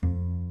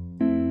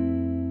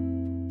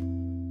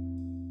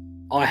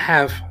I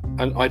have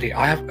an idea.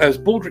 I have, as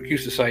Baldrick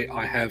used to say,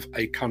 I have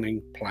a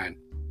cunning plan.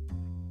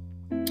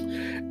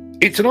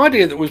 It's an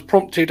idea that was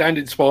prompted and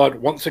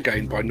inspired once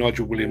again by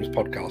Nigel Williams'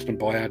 podcast and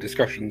by our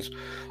discussions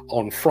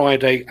on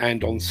Friday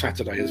and on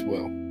Saturday as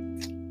well.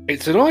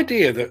 It's an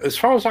idea that, as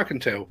far as I can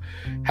tell,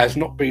 has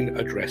not been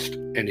addressed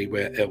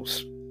anywhere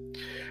else.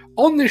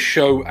 On this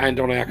show and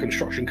on our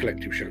Construction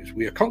Collective shows,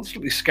 we are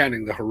constantly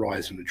scanning the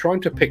horizon and trying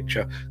to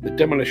picture the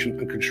demolition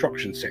and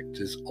construction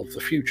sectors of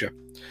the future.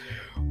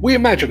 We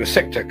imagine a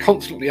sector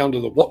constantly under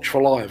the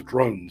watchful eye of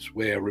drones,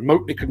 where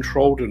remotely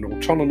controlled and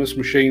autonomous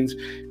machines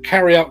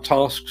carry out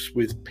tasks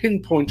with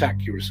pinpoint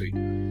accuracy.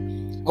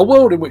 A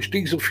world in which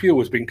diesel fuel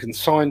has been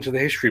consigned to the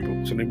history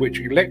books and in which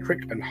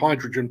electric and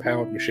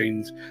hydrogen-powered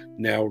machines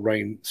now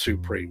reign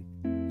supreme.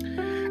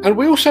 And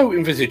we also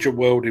envisage a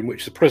world in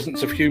which the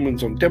presence of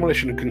humans on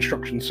demolition and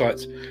construction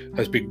sites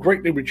has been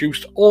greatly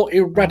reduced or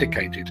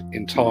eradicated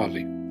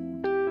entirely.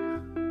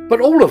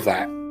 But all of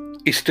that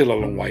is still a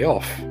long way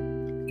off.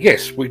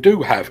 Yes, we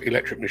do have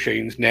electric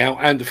machines now,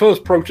 and the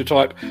first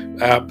prototype,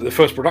 the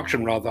first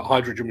production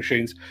hydrogen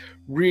machines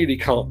really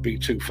can't be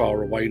too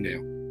far away now.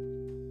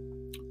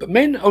 But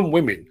men and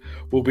women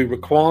will be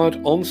required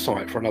on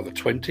site for another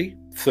 20,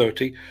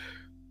 30,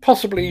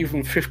 possibly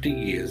even 50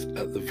 years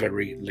at the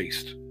very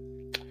least.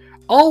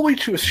 Are we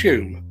to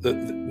assume that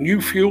new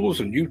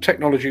fuels and new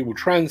technology will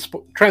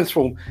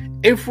transform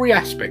every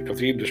aspect of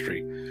the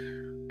industry,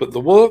 but the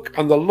work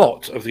and the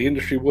lot of the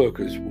industry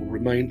workers will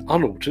remain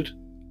unaltered?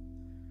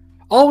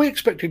 Are we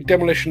expecting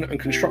demolition and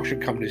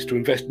construction companies to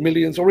invest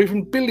millions or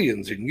even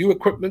billions in new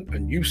equipment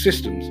and new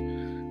systems,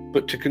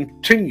 but to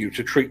continue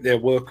to treat their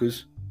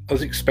workers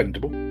as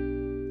expendable?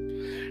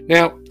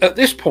 Now, at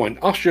this point,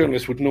 us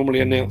journalists would normally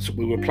announce that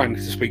we were planning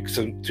to speak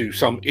to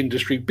some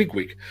industry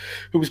bigwig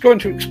who was going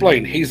to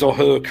explain his or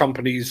her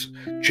company's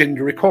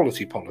gender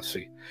equality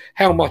policy,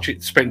 how much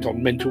it spent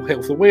on mental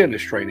health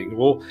awareness training,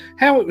 or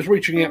how it was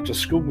reaching out to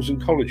schools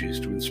and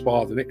colleges to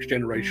inspire the next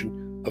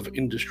generation of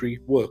industry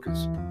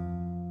workers.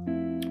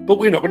 But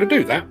we're not going to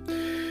do that,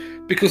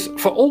 because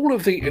for all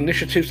of the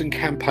initiatives and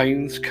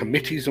campaigns,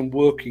 committees and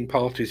working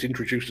parties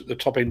introduced at the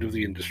top end of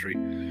the industry,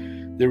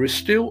 there is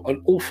still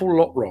an awful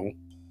lot wrong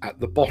at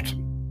the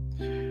bottom.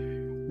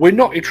 We're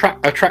not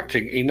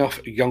attracting enough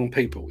young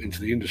people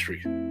into the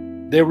industry.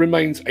 There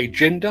remains a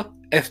gender,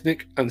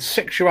 ethnic and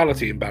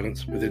sexuality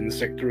imbalance within the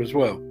sector as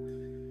well.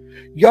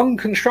 Young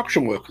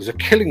construction workers are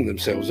killing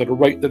themselves at a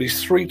rate that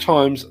is 3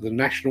 times the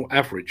national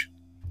average.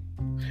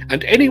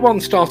 And anyone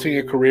starting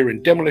a career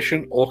in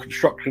demolition or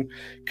construction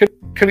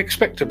can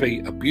expect to be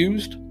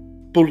abused,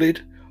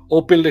 bullied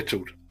or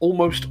belittled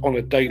almost on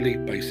a daily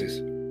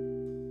basis.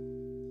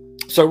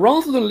 So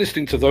rather than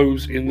listening to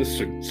those in the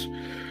suits,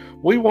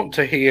 we want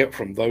to hear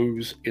from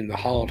those in the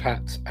hard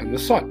hats and the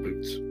site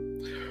boots.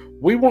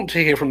 We want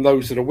to hear from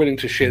those that are willing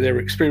to share their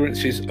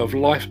experiences of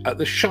life at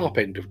the sharp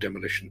end of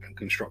demolition and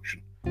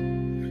construction.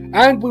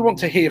 And we want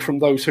to hear from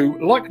those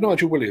who, like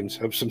Nigel Williams,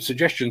 have some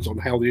suggestions on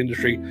how the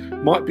industry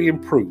might be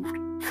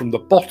improved from the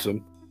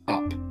bottom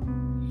up.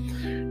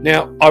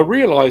 Now, I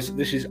realise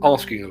this is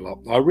asking a lot.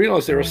 I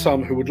realise there are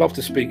some who would love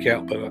to speak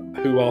out, but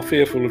who are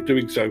fearful of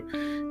doing so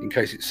in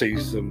case it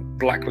sees them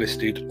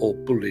blacklisted or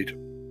bullied.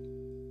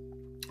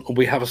 And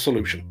we have a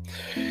solution.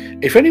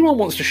 If anyone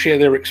wants to share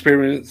their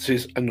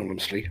experiences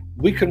anonymously,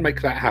 we can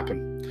make that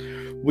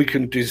happen. We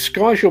can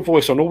disguise your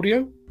voice on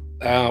audio.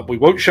 We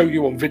won't show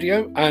you on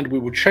video, and we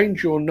will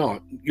change your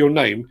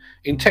name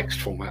in text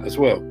format as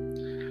well.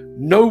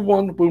 No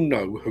one will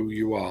know who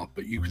you are,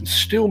 but you can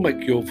still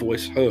make your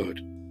voice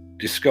heard,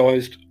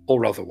 disguised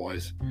or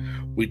otherwise.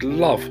 We'd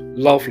love,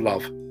 love,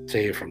 love to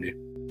hear from you.